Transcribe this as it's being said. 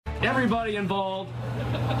everybody involved,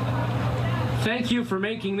 thank you for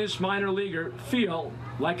making this minor leaguer feel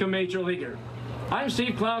like a major leaguer. I'm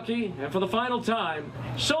Steve Klauke, and for the final time,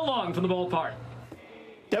 so long from the ballpark.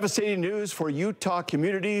 Devastating news for Utah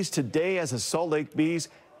communities today as the Salt Lake Bees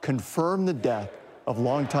confirm the death of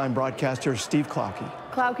longtime broadcaster Steve Klauke.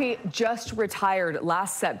 Klauke just retired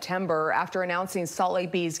last September after announcing Salt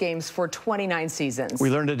Lake Bees games for 29 seasons.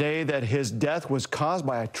 We learned today that his death was caused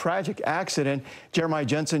by a tragic accident. Jeremiah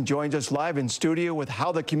Jensen joins us live in studio with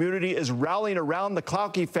how the community is rallying around the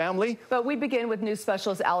Klauke family. But we begin with news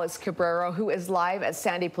specialist Alex Cabrero, who is live at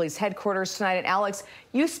Sandy Police headquarters tonight. And Alex,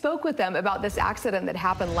 you spoke with them about this accident that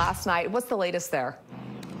happened last night. What's the latest there?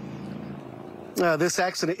 This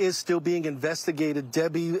accident is still being investigated,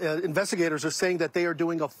 Debbie. Investigators are saying that they are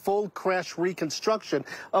doing a full crash reconstruction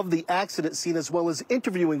of the accident scene, as well as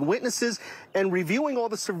interviewing witnesses and reviewing all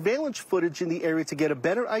the surveillance footage in the area to get a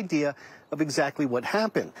better idea of exactly what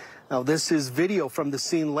happened. Now, this is video from the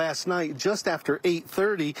scene last night, just after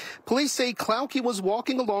 8:30. Police say Klauke was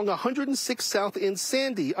walking along 106 South in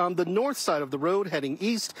Sandy on the north side of the road heading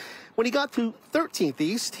east. When he got to 13th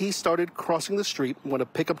East, he started crossing the street when a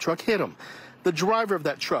pickup truck hit him. The driver of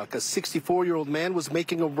that truck, a 64-year-old man, was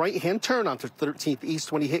making a right-hand turn onto 13th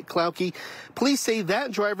East when he hit Klauke. Police say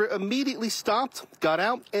that driver immediately stopped, got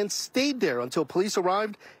out, and stayed there until police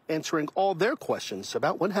arrived, answering all their questions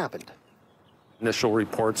about what happened. Initial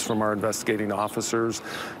reports from our investigating officers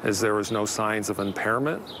is there was no signs of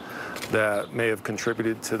impairment that may have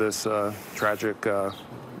contributed to this tragic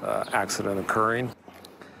accident occurring.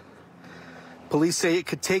 Police say it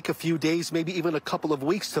could take a few days, maybe even a couple of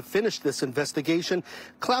weeks to finish this investigation.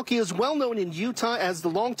 Klauke is well known in Utah as the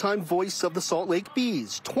longtime voice of the Salt Lake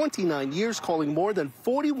Bees. 29 years, calling more than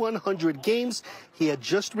 4,100 games. He had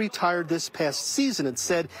just retired this past season and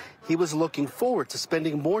said he was looking forward to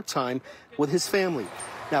spending more time with his family.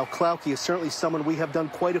 Now, Klauke is certainly someone we have done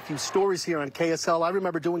quite a few stories here on KSL. I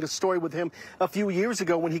remember doing a story with him a few years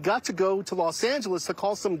ago when he got to go to Los Angeles to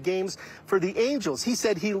call some games for the Angels. He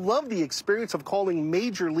said he loved the experience of calling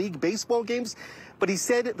Major League Baseball games, but he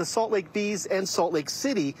said the Salt Lake Bees and Salt Lake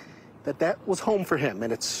City, that was home for him,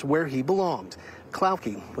 and it's where he belonged.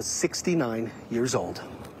 Klauke was 69 years old.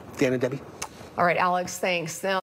 Dan and Debbie. All right, Alex, thanks. Now